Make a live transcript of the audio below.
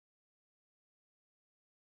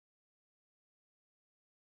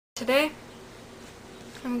Today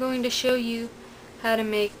I'm going to show you how to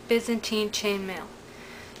make Byzantine chainmail.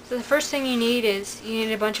 So the first thing you need is you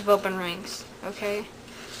need a bunch of open rings, okay?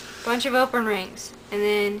 Bunch of open rings, and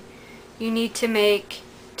then you need to make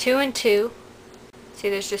 2 and 2. See,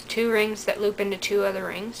 there's just 2 rings that loop into 2 other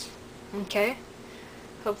rings, okay?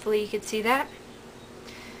 Hopefully you can see that.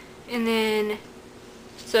 And then,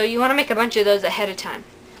 so you want to make a bunch of those ahead of time.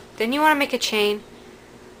 Then you want to make a chain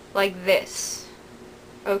like this,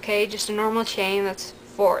 okay? Just a normal chain. That's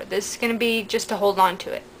 4. This is going to be just to hold on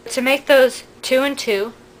to it. To make those 2 and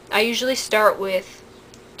 2, I usually start with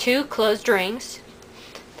 2 closed rings.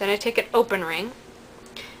 Then I take an open ring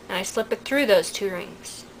and I slip it through those 2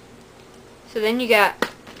 rings. So then you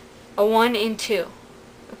got a 1 and 2,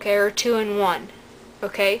 okay, or 2 and 1,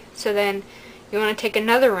 okay? So then you want to take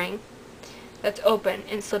another ring that's open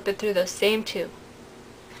and slip it through those same 2.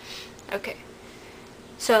 Okay.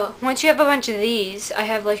 So once you have a bunch of these, I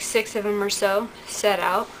have like 6 of them or so set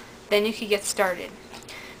out, then you can get started.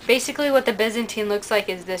 Basically what the Byzantine looks like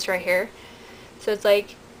is this right here. So it's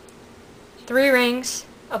like 3 rings,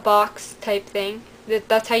 a box type thing.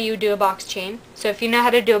 That's how you do a box chain. So if you know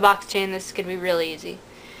how to do a box chain, this is going to be really easy.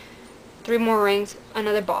 3 more rings,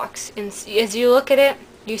 another box. And as you look at it,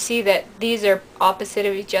 you see that these are opposite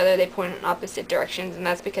of each other. They point in opposite directions, and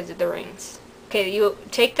that's because of the rings. Okay, you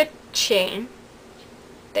take the chain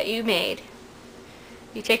that you made,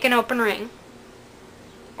 you take an open ring,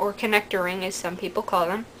 or connector ring as some people call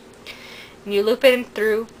them, and you loop it in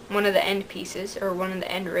through one of the end pieces, or one of the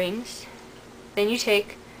end rings. Then you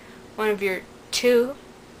take one of your 2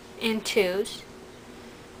 and 2s,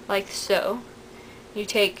 like so. You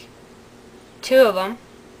take 2 of them,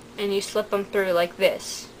 and you slip them through like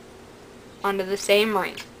this, onto the same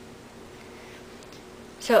ring.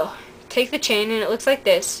 So, take the chain, and it looks like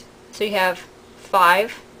this. So you have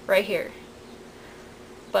 5 right here.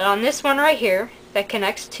 But on this one right here, that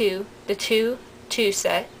connects to the 2-2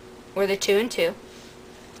 set, or the 2 and 2,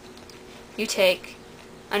 you take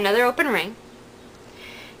another open ring,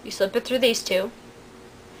 you slip it through these 2,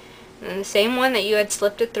 and then the same one that you had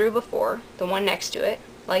slipped it through before, the one next to it,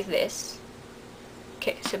 like this.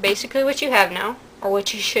 Okay, so basically what you have now, or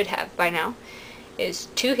what you should have by now, is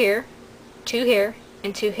 2 here,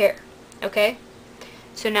 and 2 here. Okay?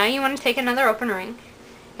 So now you want to take another open ring,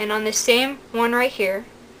 and on the same one right here,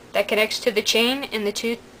 that connects to the chain in the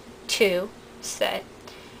 2-2 set,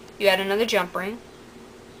 you add another jump ring,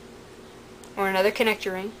 or another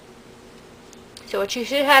connector ring. So what you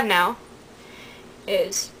should have now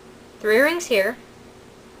is 3 rings here,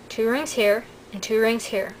 2 rings here, and 2 rings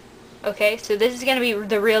here. Okay, so this is going to be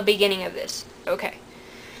the real beginning of this. Okay,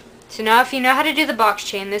 so now if you know how to do the box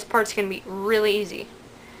chain, this part's going to be really easy.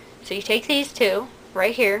 So you take these 2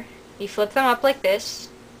 right here, you flip them up like this,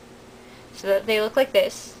 so that they look like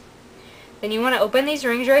this. Then you want to open these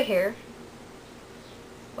rings right here,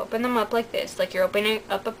 open them up like this, like you're opening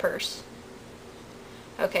up a purse.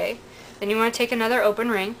 Okay, then you want to take another open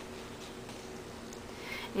ring,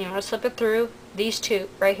 and you want to slip it through these 2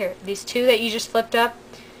 right here, these 2 that you just flipped up.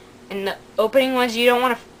 And the opening ones, you don't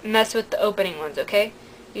want to mess with the opening ones, okay?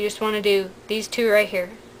 You just want to do these 2 right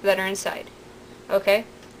here that are inside. Okay?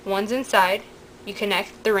 One's inside, you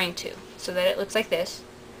connect the ring to, so that it looks like this.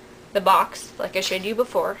 The box, like I showed you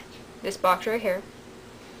before, this box right here.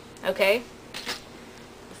 Okay?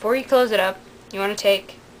 Before you close it up, you want to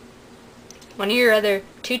take one of your other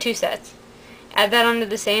 2-2 sets, add that onto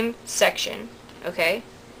the same section, okay?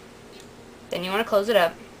 Then you want to close it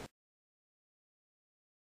up.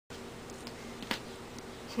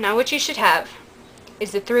 So now what you should have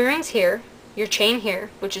is the 3 rings here, your chain here,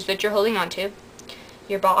 which is what you're holding on to,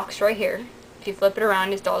 your box right here. If you flip it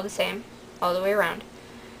around, it's all the same, all the way around.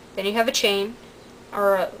 Then you have a chain,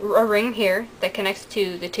 or a ring here, that connects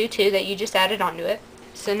to the 2-2 that you just added onto it.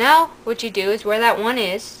 So now what you do is where that 1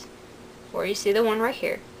 is, where you see the 1 right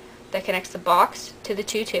here, that connects the box to the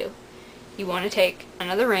 2-2, you want to take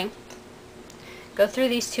another ring, go through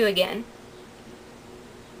these 2 again,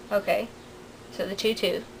 okay, so the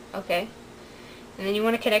 2-2, okay, and then you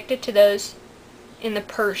want to connect it to those in the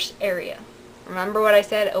purse area. Remember what I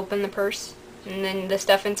said, open the purse, and then the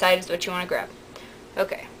stuff inside is what you want to grab.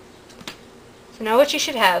 Okay, so now what you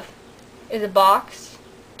should have is a box,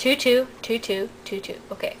 2-2, 2-2, 2-2,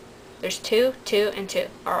 okay, there's 2, 2, and 2,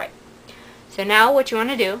 alright. So now what you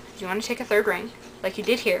want to do is you want to take a 3rd ring, like you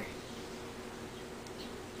did here,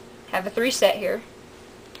 have a 3 set here,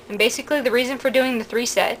 and basically the reason for doing the 3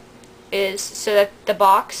 set is so that the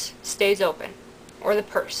box stays open, or the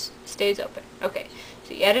purse stays open. Okay,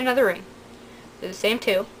 so you add another ring, do the same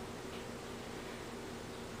 2,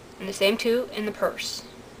 and the same 2 in the purse.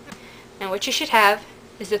 Now what you should have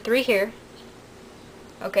is the 3 here.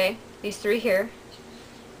 Okay, these 3 here.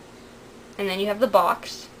 And then you have the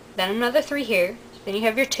box. Then another 3 here. Then you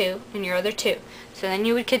have your 2 and your other 2. So then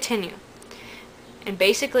you would continue. And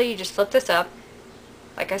basically you just flip this up,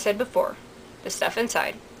 like I said before, the stuff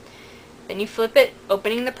inside. Then you flip it,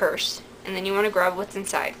 opening the purse, and then you want to grab what's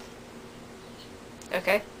inside.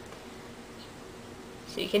 Okay?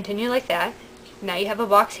 So you continue like that. Now you have a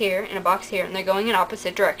box here and a box here, and they're going in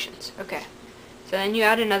opposite directions. Okay. So then you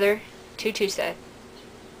add another 2 set.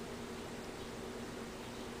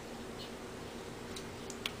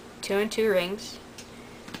 2 and 2 rings.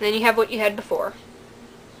 And then you have what you had before.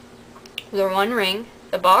 The 1 ring,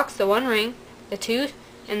 the box, the 1 ring, the 2,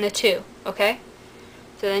 and the 2. Okay?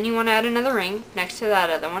 So then you want to add another ring next to that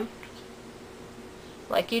other one,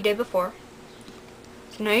 like you did before.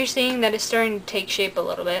 So now you're seeing that it's starting to take shape a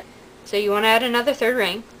little bit. So you want to add another 3rd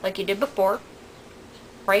ring, like you did before,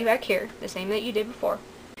 right back here, the same that you did before.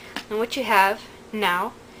 And what you have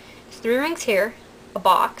now is 3 rings here, a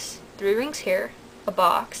box, 3 rings here, a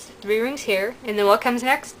box, 3 rings here, and then what comes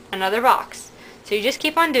next? Another box. So you just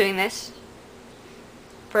keep on doing this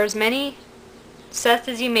for as many sets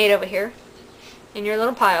as you made over here in your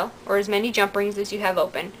little pile, or as many jump rings as you have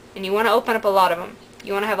open. And you want to open up a lot of them.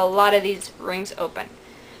 You want to have a lot of these rings open,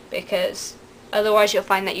 because otherwise you'll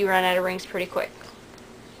find that you run out of rings pretty quick.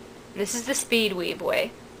 And this is the speed weave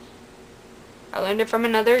way. I learned it from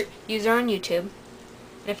another user on YouTube.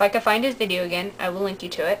 And if I can find his video again, I will link you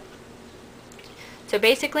to it. So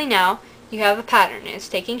basically now you have a pattern. It's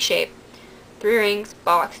taking shape. 3 rings,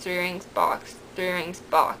 box, 3 rings, box, 3 rings,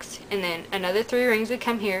 box. And then another 3 rings would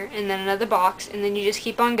come here, and then another box, and then you just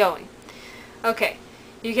keep on going. Okay,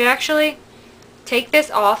 you can actually take this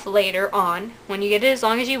off later on when you get it as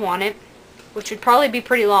long as you want it, which would probably be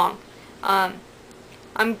pretty long.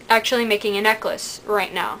 I'm actually making a necklace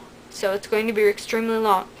right now, so it's going to be extremely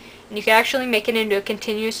long. And you can actually make it into a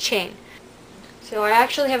continuous chain. So I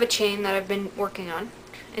actually have a chain that I've been working on.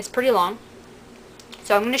 It's pretty long.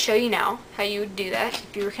 So I'm going to show you now how you would do that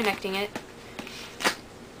if you were connecting it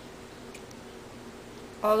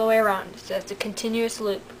all the way around. So it's a continuous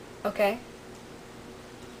loop, okay?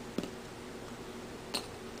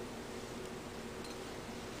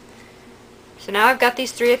 So now I've got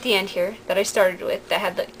these 3 at the end here that I started with that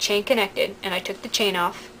had the chain connected, and I took the chain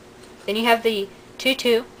off. Then you have the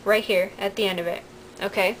 2 right here at the end of it,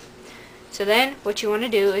 okay? So then what you want to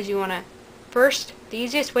do is you want to first, the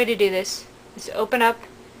easiest way to do this is to open up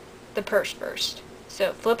the purse first.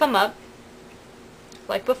 So flip them up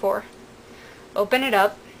like before, open it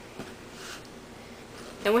up.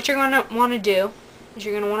 Then what you're going to want to do is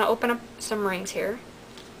you're going to want to open up some rings here.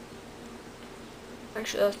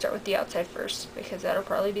 Actually, let's start with the outside first, because that'll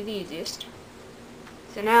probably be the easiest.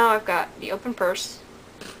 So now I've got the open purse,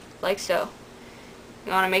 like so.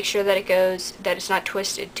 You want to make sure that it's not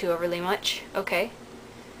twisted too overly much, okay?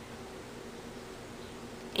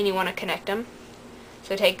 And you want to connect them.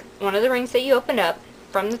 So take one of the rings that you opened up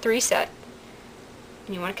from the 3 set,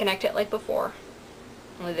 and you want to connect it like before.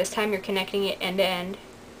 Only this time you're connecting it end to end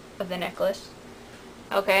of the necklace,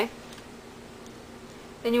 okay?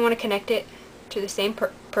 Then you want to connect it to the same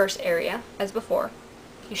purse area as before.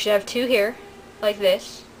 You should have 2 here, like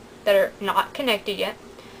this, that are not connected yet.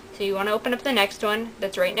 So you want to open up the next one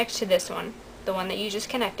that's right next to this one, the one that you just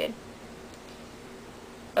connected.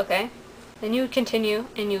 Okay? Then you would continue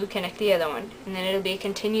and you would connect the other one, and then it'll be a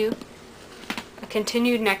continued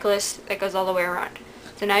necklace that goes all the way around.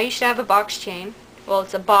 So now you should have a box chain. Well,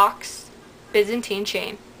 it's a box Byzantine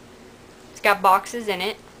chain. It's got boxes in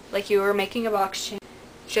it, like you were making a box chain.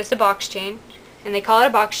 It's just a box chain. And they call it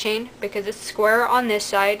a box chain because it's square on this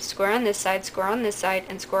side, square on this side, square on this side,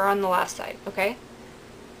 and square on the last side, okay?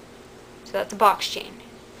 So that's a box chain.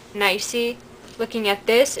 Now you see, looking at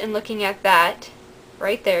this and looking at that,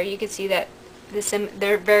 right there, you can see that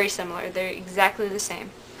they're very similar. They're exactly the same.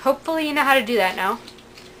 Hopefully you know how to do that now.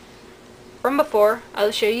 From before, I'll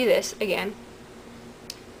show you this again.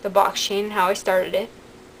 The box chain, how I started it.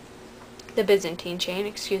 The Byzantine chain,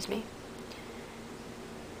 excuse me.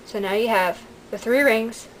 So now you have the 3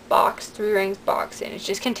 rings, box, 3 rings, box, and it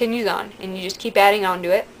just continues on, and you just keep adding on to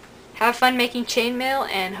it. Have fun making chainmail,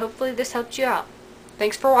 and hopefully this helped you out.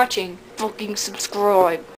 Thanks for watching. Fucking subscribe.